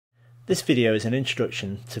This video is an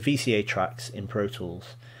introduction to VCA tracks in Pro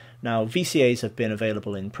Tools. Now, VCAs have been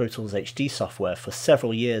available in Pro Tools HD software for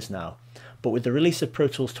several years now, but with the release of Pro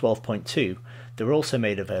Tools 12.2, they were also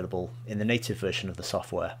made available in the native version of the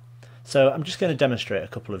software. So I'm just going to demonstrate a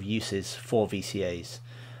couple of uses for VCAs.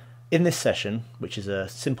 In this session, which is a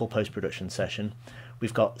simple post-production session,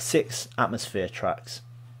 we've got 6 atmosphere tracks,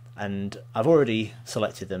 and I've already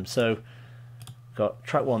selected them. So got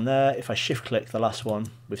track 1 there. If I shift click the last one,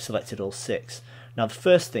 we've selected all 6. Now the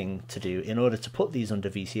first thing to do in order to put these under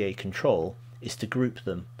VCA control is to group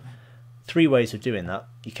them. 3 ways of doing that.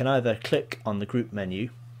 You can either click on the group menu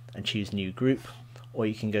and choose new group, or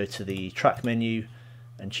you can go to the track menu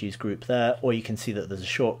and choose group there, or you can see that there's a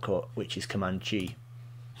shortcut which is Command G.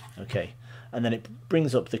 Okay, and then it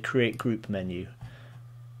brings up the create group menu.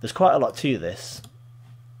 There's quite a lot to this,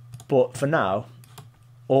 but for now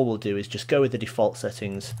all we'll do is just go with the default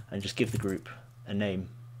settings and just give the group a name.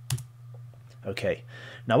 Okay,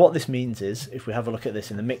 now what this means is, if we have a look at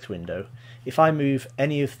this in the mix window, if I move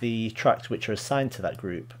any of the tracks which are assigned to that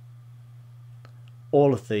group,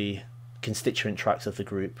 all of the constituent tracks of the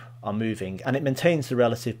group are moving, and it maintains the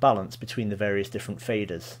relative balance between the various different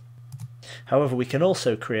faders. However, we can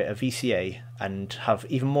also create a VCA and have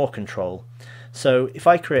even more control. So if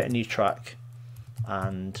I create a new track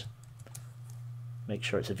and make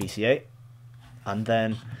sure it's a VCA, and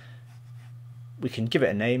then we can give it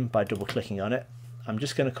a name by double clicking on it. I'm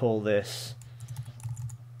just going to call this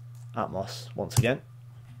Atmos once again.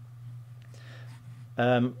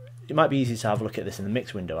 It might be easy to have a look at this in the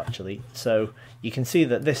mix window actually. So you can see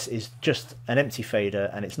that this is just an empty fader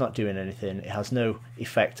and it's not doing anything. It has no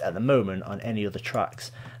effect at the moment on any other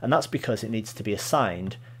tracks, and that's because it needs to be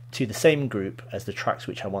assigned to the same group as the tracks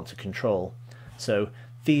which I want to control. So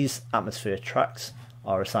these atmosphere tracks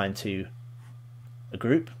are assigned to a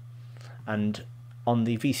group, and on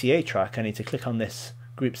the VCA track I need to click on this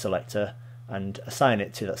group selector and assign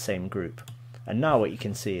it to that same group. And now what you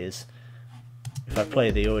can see is, if I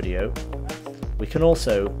play the audio, we can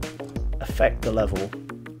also affect the level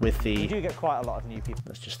with the... You do get quite a lot of new people.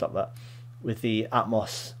 Let's just stop that. With the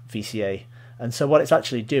Atmos VCA. And so what it's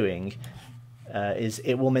actually doing is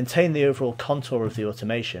it will maintain the overall contour of the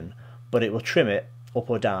automation, but it will trim it up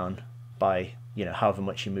or down by, you know, however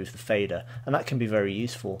much you move the fader, and that can be very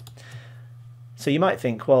useful. So you might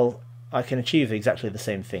think, well, I can achieve exactly the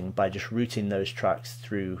same thing by just routing those tracks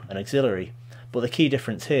through an auxiliary, but the key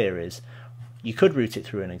difference here is you could route it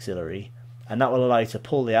through an auxiliary, and that will allow you to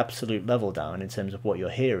pull the absolute level down in terms of what you're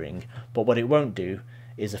hearing, but what it won't do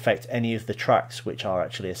is affect any of the tracks which are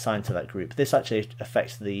actually assigned to that group. This actually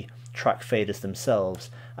affects the track faders themselves,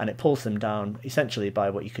 and it pulls them down essentially by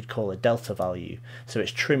what you could call a delta value, so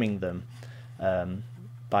it's trimming them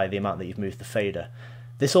by the amount that you've moved the fader.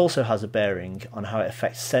 This also has a bearing on how it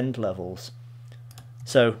affects send levels.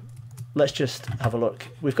 So let's just have a look.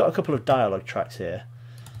 We've got a couple of dialogue tracks here.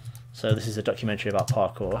 So this is a documentary about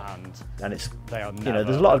parkour, and it's, you know,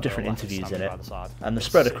 there's a lot of different interviews in it, and they're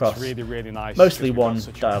spread across really nice, mostly one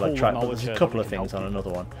dialogue track, but there's a couple of things on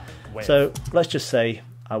another one. So let's just say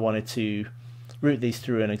I wanted to route these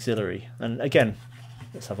through an auxiliary, and again,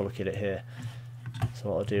 let's have a look at it here. So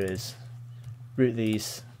what I'll do is route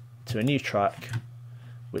these to a new track,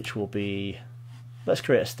 which will be, let's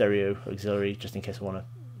create a stereo auxiliary just in case I want to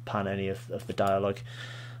pan any of the dialogue.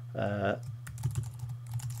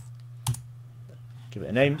 Give it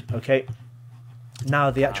a name. Okay.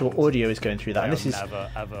 Now the actual audio is going through that, and this is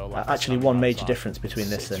actually one major difference between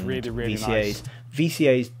this and VCAs.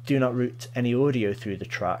 VCAs do not route any audio through the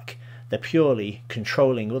track. They're purely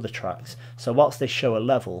controlling other tracks. So whilst they show a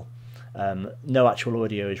level, no actual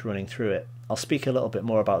audio is running through it. I'll speak a little bit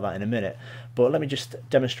more about that in a minute, but let me just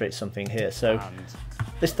demonstrate something here. So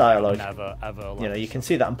this dialogue, you know, you can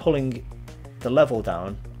see that I'm pulling the level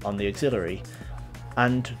down on the auxiliary,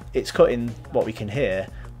 and it's cutting what we can hear,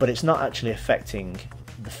 but it's not actually affecting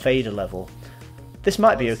the fader level. This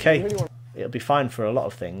might be okay, it'll be fine for a lot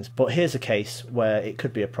of things, but here's a case where it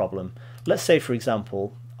could be a problem. Let's say, for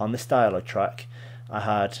example, on this dialogue track I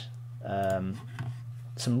had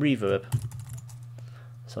some reverb,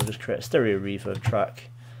 so I'll just create a stereo reverb track,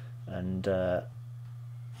 and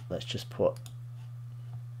let's just put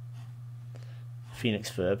Phoenix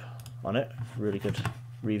Verb on it, really good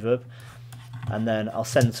reverb, and then I'll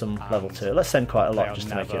send some level to it. Let's send quite a lot just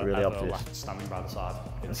to make it really obvious. Standing by the side.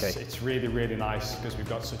 Okay. It's really, really nice because we've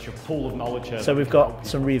got such a pool of knowledge here. So we've got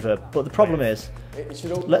some reverb, but the problem is,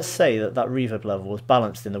 let's say that that reverb level was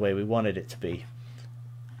balanced in the way we wanted it to be.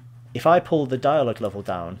 If I pull the dialogue level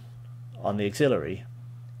down on the auxiliary,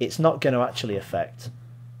 it's not going to actually affect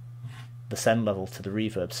the send level to the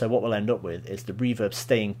reverb. So what we'll end up with is the reverb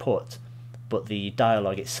staying put but the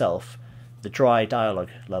dialogue itself, the dry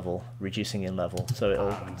dialogue level, reducing in level, so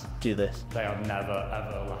it'll do this. They are never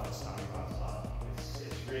ever left to stand by the side.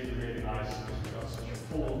 It's really, really nice because we've got such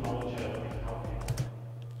a pool of knowledge here that we can help people.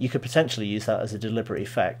 You could potentially use that as a deliberate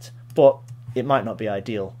effect, but it might not be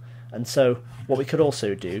ideal. And so what we could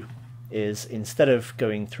also do is, instead of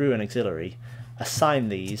going through an auxiliary, assign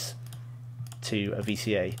these to a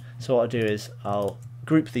VCA. So what I'll do is I'll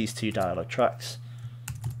group these two dialogue tracks.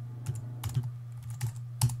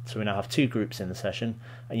 So we now have two groups in the session,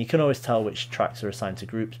 and you can always tell which tracks are assigned to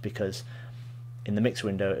groups because in the mix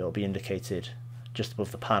window it'll be indicated just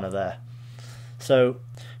above the panner there. So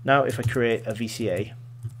now if I create a VCA,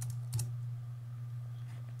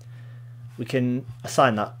 we can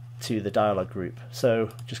assign that to the dialogue group. So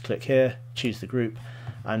just click here, choose the group,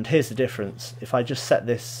 and here's the difference. If I just set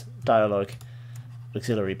this dialogue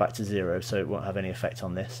auxiliary back to 0, so it won't have any effect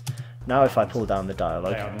on this. Now if I pull down the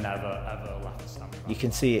dialogue, They are never ever left to stand by. you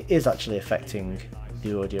can see it is actually affecting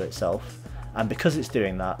the audio itself, and because it's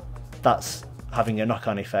doing that, that's having a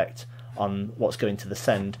knock-on effect on what's going to the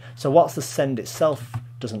send. So whilst the send itself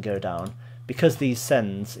doesn't go down, because these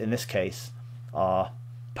sends in this case are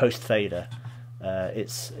post fader,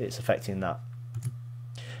 it's affecting that.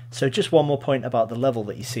 So just one more point about the level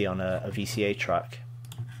that you see on a VCA track.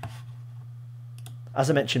 As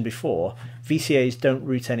I mentioned before, VCAs don't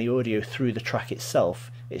route any audio through the track itself,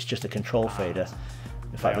 it's just a control fader.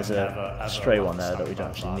 In fact, there's a stray one there that we don't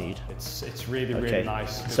actually need. It's really, really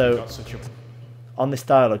nice because so we've got such a... on this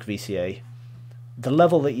dialogue VCA, the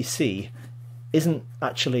level that you see isn't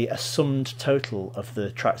actually a summed total of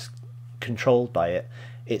the tracks controlled by it.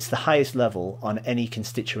 It's the highest level on any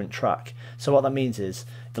constituent track. So what that means is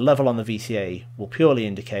the level on the VCA will purely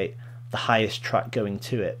indicate the highest track going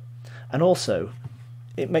to it. And also,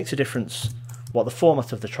 it makes a difference what the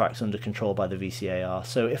format of the tracks under control by the VCA are.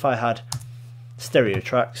 So if I had stereo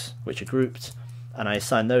tracks, which are grouped, and I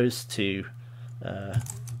assign those to a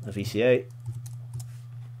VCA,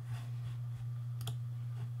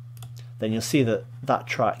 then you'll see that that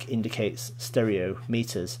track indicates stereo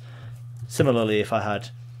meters. Similarly, if I had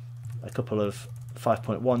a couple of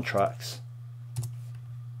 5.1 tracks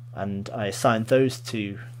and I assigned those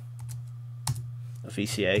to a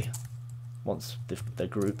VCA, once they're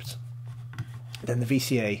grouped, then the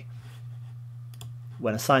VCA,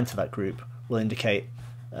 when assigned to that group, will indicate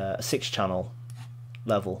a 6-channel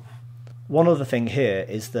level. One other thing here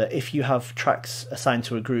is that if you have tracks assigned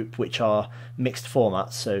to a group which are mixed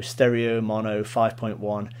formats, so stereo, mono,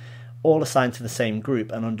 5.1, all assigned to the same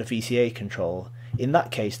group and under VCA control, in that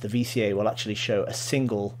case the VCA will actually show a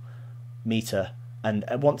single meter, and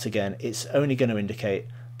once again it's only going to indicate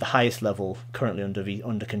the highest level currently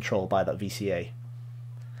under control by that VCA.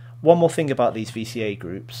 One more thing about these VCA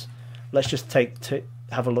groups, let's just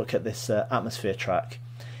have a look at this atmosphere track.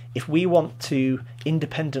 If we want to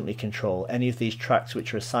independently control any of these tracks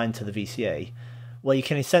which are assigned to the VCA, well, you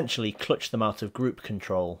can essentially clutch them out of group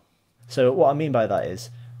control. So what I mean by that is,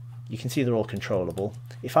 you can see they're all controllable.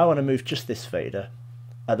 If I want to move just this fader,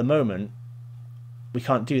 at the moment we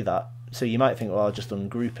can't do that. So you might think, well, I'll just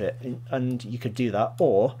ungroup it, and you could do that,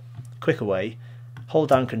 or quicker way, hold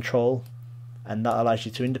down control, and that allows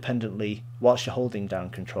you to independently, whilst you're holding down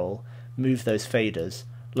control, move those faders,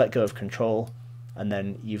 let go of control, and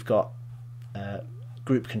then you've got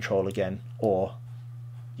group control again, or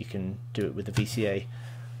you can do it with the VCA.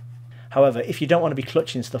 However, if you don't want to be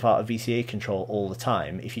clutching stuff out of VCA control all the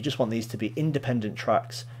time, if you just want these to be independent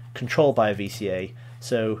tracks controlled by a VCA,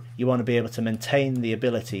 so you want to be able to maintain the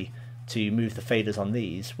ability to move the faders on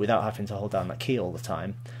these without having to hold down that key all the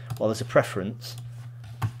time, well, there's a preference,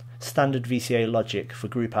 standard VCA logic for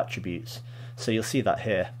group attributes. So you'll see that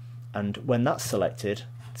here, and when that's selected,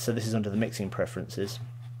 so this is under the mixing preferences,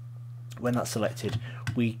 when that's selected,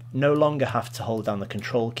 we no longer have to hold down the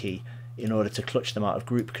control key in order to clutch them out of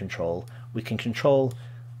group control. We can control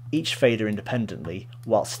each fader independently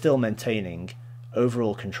while still maintaining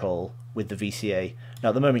overall control with the VCA. Now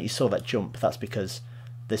at the moment you saw that jump, that's because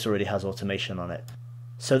this already has automation on it.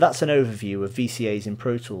 So that's an overview of VCAs in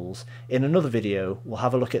Pro Tools. In another video we'll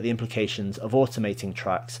have a look at the implications of automating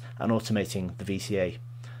tracks and automating the VCA.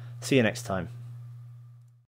 See you next time.